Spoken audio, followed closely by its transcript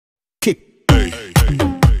Hi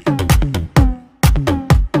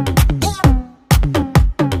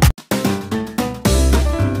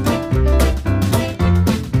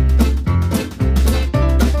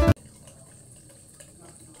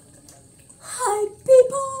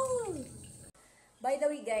people! By the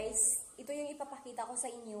way guys, ito yung ipapakita ko sa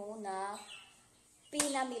inyo na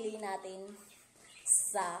pinamili natin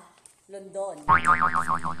sa London.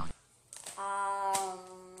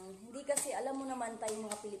 Hindi kasi alam mo naman tayong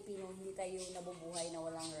mga Pilipino, hindi tayo nabubuhay na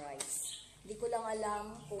walang rice. Hindi ko lang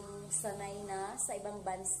alam kung sanay na sa ibang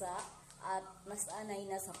bansa at mas anay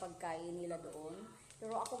na sa pagkain nila doon.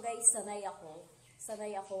 Pero ako guys, sanay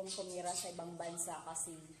akong tumira sa ibang bansa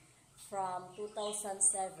kasi from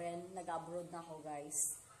 2007, nag-abroad na ako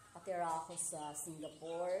guys. Natira ako sa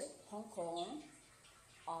Singapore, Hong Kong,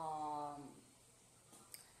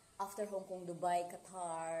 after Hong Kong, Dubai,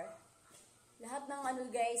 Qatar. Lahat ng ano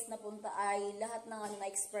guys, napunta ay, lahat ng ano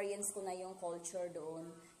na-experience ko na yung culture doon.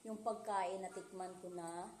 Yung pagkain, natikman ko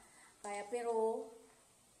na. Kaya pero,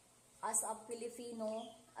 as a Pilipina,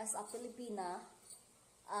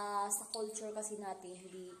 sa culture kasi natin,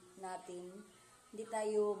 hindi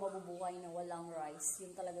tayo mabubuhay na walang rice.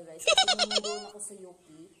 Yun talaga guys. Kasi nung doon ako sa UK,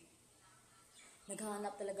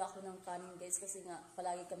 naghahanap talaga ako ng kanin guys. Kasi nga,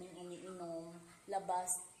 palagi kaming umiinom,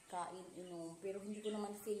 labas, kain, inom. Pero hindi ko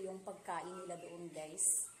naman feel yung pagkain nila doon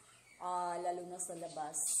guys. Lalo na sa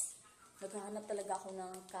labas. Naghahanap talaga ako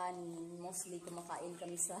ng kanin. Mostly kumakain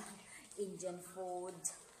kami sa Indian food,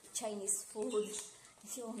 Chinese food.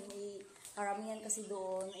 Yung karamihan kasi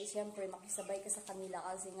doon, siyempre makisabay ka sa kanila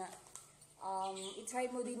kasi nga,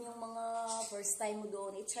 i-try mo din yung mga first time mo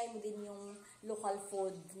doon, i-try mo din yung local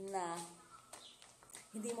food na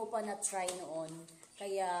hindi mo pa na-try noon.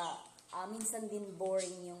 Kaya, minsan din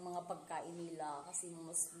boring yung mga pagkain nila kasi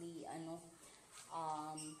mostly,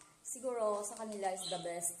 siguro sa kanila is the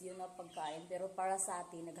best yun na pagkain. Pero para sa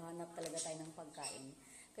atin, naghahanap talaga tayo ng pagkain.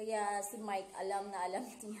 Kaya si Mike, alam na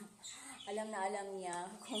alam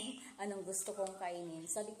niya kung anong gusto kong kainin.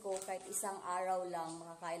 Sabi ko, kahit isang araw lang,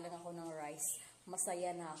 makakain lang ako ng rice,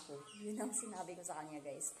 masaya na ako. Yun ang sinabi ko sa kanya,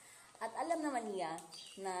 guys. At alam naman niya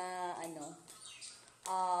na,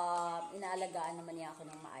 inaalagaan naman niya ako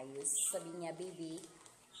ng maayos. Sabi niya, baby,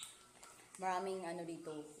 maraming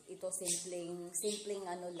dito. Ito, simpleng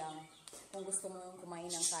lang. Kung gusto mo kumain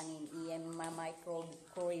ng kanin,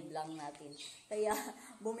 i-microwave lang natin. Kaya,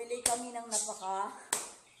 bumili kami ng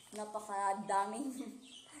napakadaming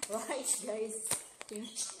rice, guys.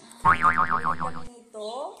 Bumili kami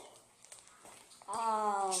nito.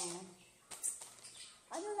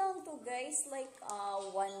 Ano lang to, guys? Like,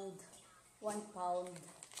 1 pound.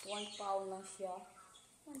 1 pound lang siya.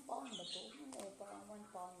 1 pound ba to? Oo, parang 1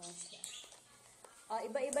 pound lang siya.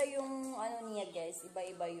 Iba-iba yung niya, guys.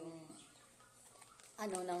 Iba-iba yung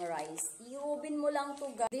ng rice. I-oven mo lang to,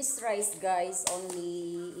 guys. This rice, guys,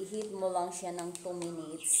 only i-heat mo lang siya ng 2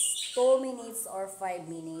 minutes. 2 minutes or 5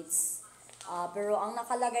 minutes. Pero ang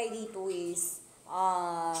nakalagay dito is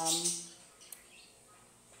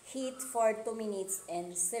heat for 2 minutes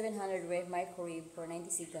and 700 microwave for 90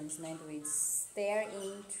 seconds. Stir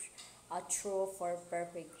in a trough for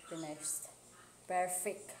perfect finish.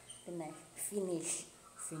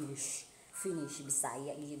 Finish.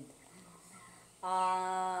 Bisaya yun.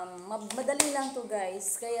 Madali lang to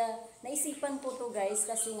guys. Kaya naisipan ko to guys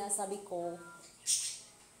kasi nga sabi ko,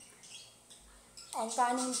 ang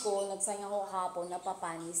kanin ko, nagsayang ako kahapon,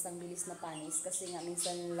 napapanis, ang bilis na panis. Kasi nga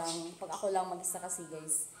minsan lang, pag ako lang mag-isa kasi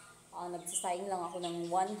guys, nagsasayang lang ako ng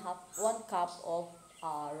 1 cup of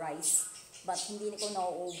rice. But hindi ko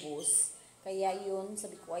nauubos. Kaya yun,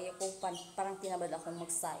 sabi ko, parang tinabad akong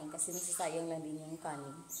magsaing kasi nasasayang lang din yung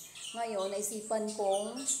kanin. Ngayon, naisipan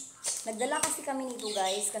kong, nagdala kasi kami nito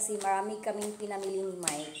guys kasi marami kaming pinamili ni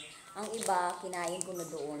Mike. Ang iba, kinain ko na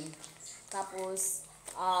doon. Tapos,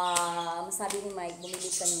 sabi ni Mike, bumili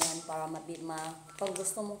ka niyan para pag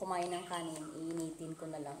gusto mong kumain ng kanin, iinitin ko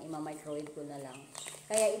na lang, ima-microwave ko na lang.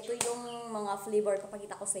 Kaya ito yung mga flavor,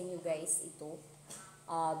 papakita ko sa inyo guys, ito.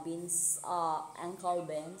 Beans, ankle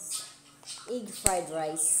beans, egg fried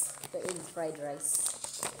rice. Ito, egg fried rice.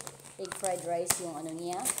 Egg fried rice yung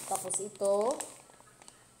niya. Tapos ito,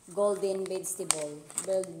 golden vegetable.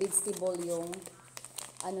 Vegetable yung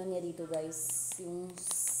niya dito guys. Yung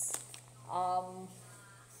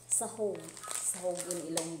sahog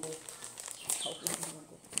in Ilonggo.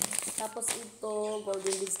 Tapos ito,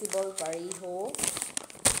 golden vegetable, pareho.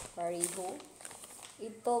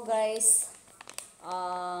 Ito guys,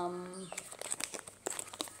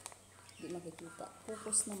 hindi makikita.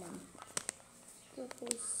 Focus naman.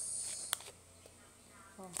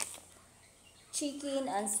 Chicken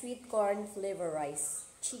and sweet corn flavor rice.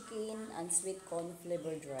 chicken and sweet corn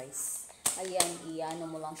flavored rice. Ayan, iano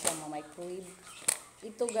mo lang siya ma-microwave.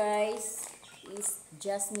 Ito guys is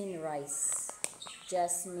jasmine rice.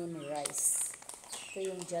 Jasmine rice. Ito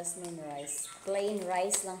yung jasmine rice. Plain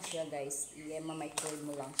rice lang siya guys. Ma-microwave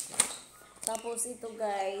mo lang siya. Tapos ito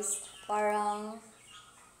guys, parang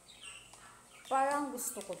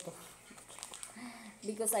gusto ko to.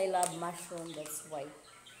 Because I love mushroom, that's why.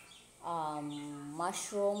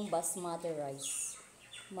 Mushroom basmati rice.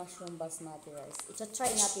 Mushroom basmati rice. I-try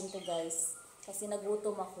natin to guys. Kasi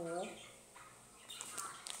nagutom ako.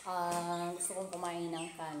 Gusto kong kumain ng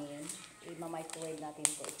kanin. I-microwave natin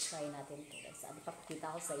to. I-try natin to guys. At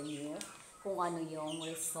ipapakita ko sa inyo kung ano yung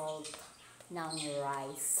result ng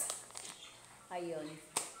rice. Ayun.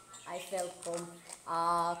 I felt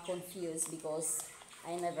confused because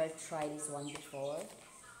I never tried this one before.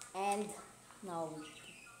 And now,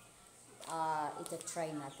 ito try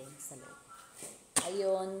natin sa loob.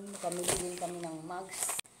 Ayun, pamili din kami ng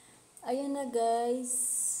mugs. Ayun na guys.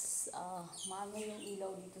 Maano yung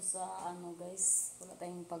ilaw dito sa ano guys. Wala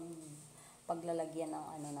tayong paglalagyan ng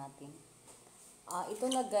ano natin. Ito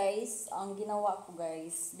na guys, ang ginawa ko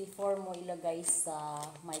guys, before mo ilagay sa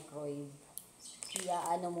microwave,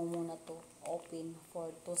 ano mo muna to, open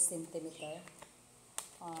for 2 cm.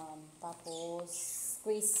 Tapos,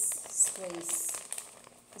 squeeze,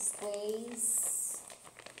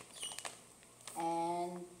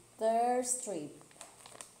 and third strip.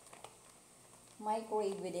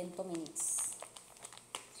 Microwave within 2 minutes.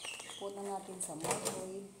 Put na natin sa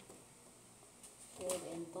microwave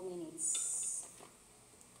within 2 minutes.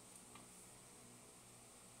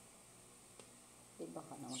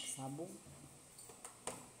 Baka na magsabog.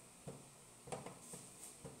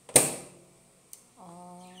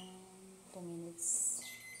 2 minutes.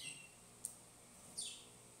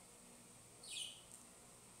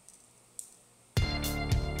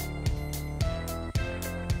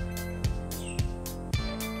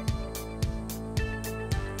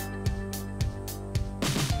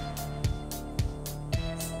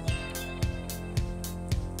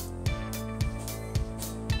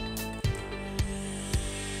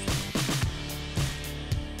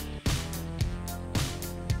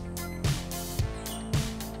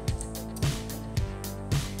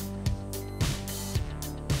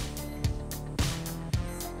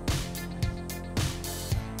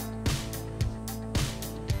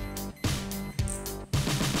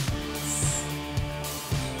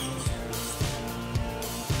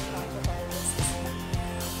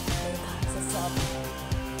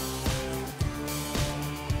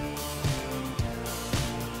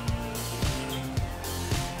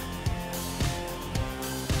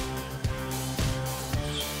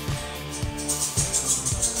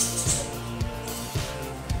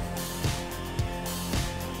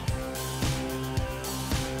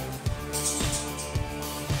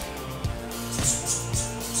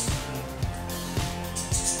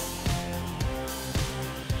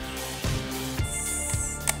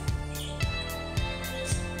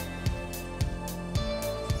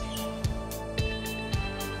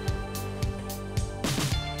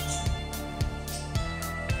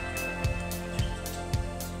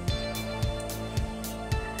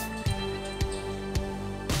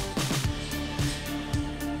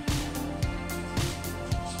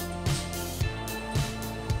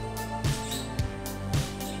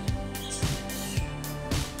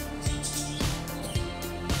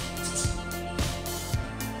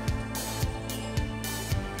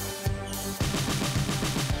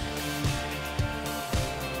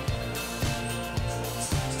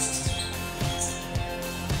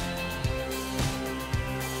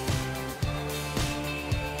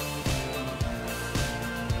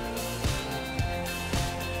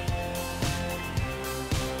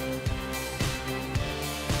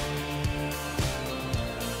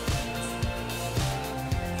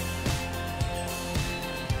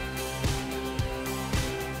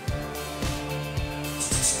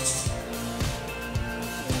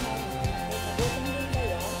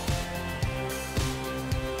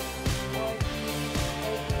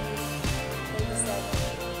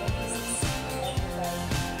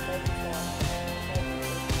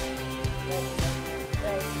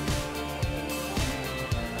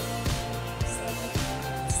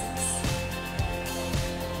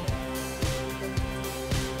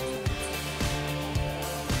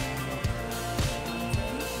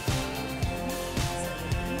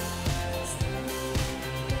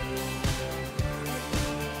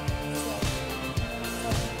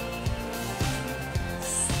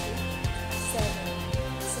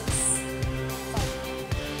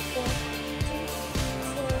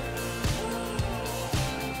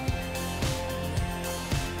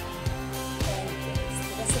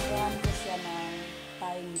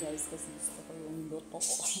 guys kasi gusto ko yung luto.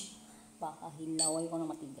 Baka hinaway ko ng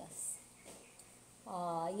matigas.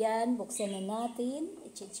 Yan, buksan na natin.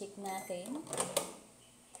 I-check natin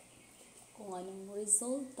kung anong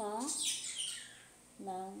resulta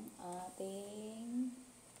ng ating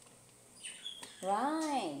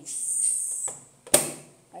rice.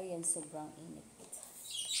 Ayan, sobrang init.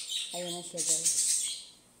 Ayan na siya guys.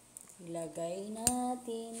 Ilagay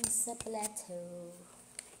natin sa plato.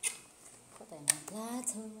 Patay ng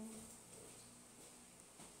plato.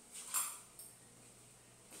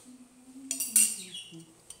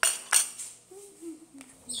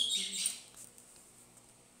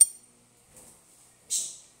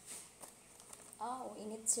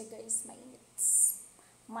 Init siya guys. Mainit.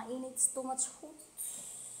 Mainit. Too much hot.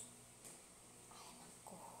 Ay,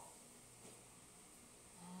 nako.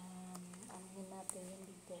 Anuhin natin yan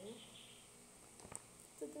dito. Yun.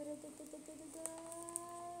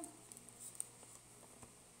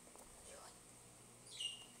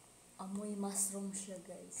 Amoy mushroom siya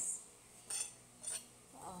guys.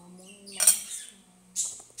 Amoy mushroom.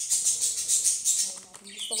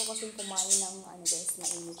 Gusto ko kasi kumain ng ano guys,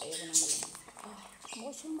 mainit. Ayoko ng malamig.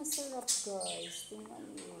 Mukha siyang masarap guys.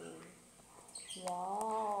 Tingnan niyo.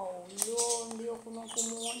 Wow. Yun. Hindi ako nang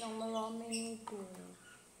kumuha ng marami nito.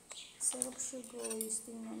 Sarap siya guys.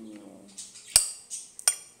 Tingnan niyo.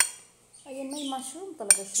 Ayan, may mushroom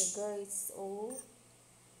talaga siya guys. Oh.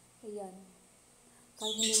 Ayan.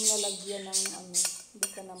 Kahit hindi mo nalagyan ng ano, hindi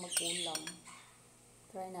ka na magkulang.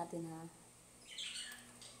 Try natin ha.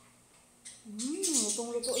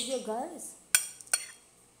 Lutong-luto siya guys.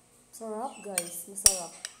 Sarap guys, masarap.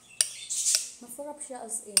 Masarap siya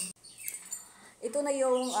as in. Ito na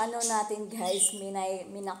yung ano natin guys,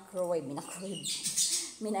 minacrowave na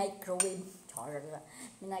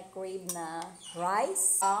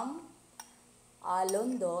rice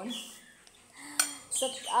London. So,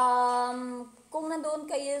 kung nandoon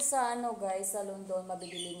kayo sa ano guys, sa London,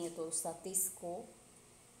 mabibili niyo to sa Tesco.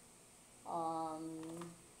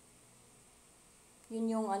 Yun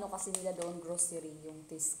yung ano kasi nila doon, grocery, yung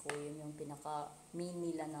Tesco, yun yung pinaka-main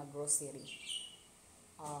nila na grocery.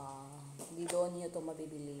 Di doon nyo to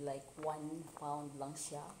mabibili, like 1 pound lang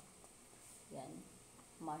siya. Yan.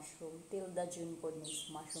 Mushroom, Tilda June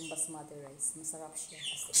Cornish, mushroom basmati rice. Masarap siya.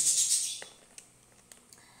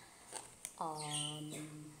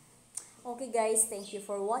 Okay guys, thank you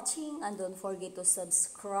for watching and don't forget to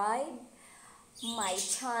subscribe my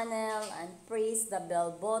channel and press the bell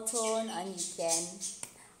button and you can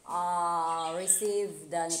receive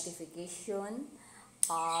the notification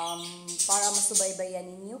para masubaybayan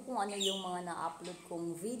ninyo kung ano yung mga na-upload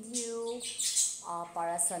kong video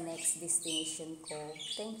para sa next destination ko.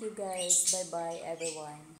 Thank you guys. Bye bye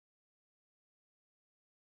everyone.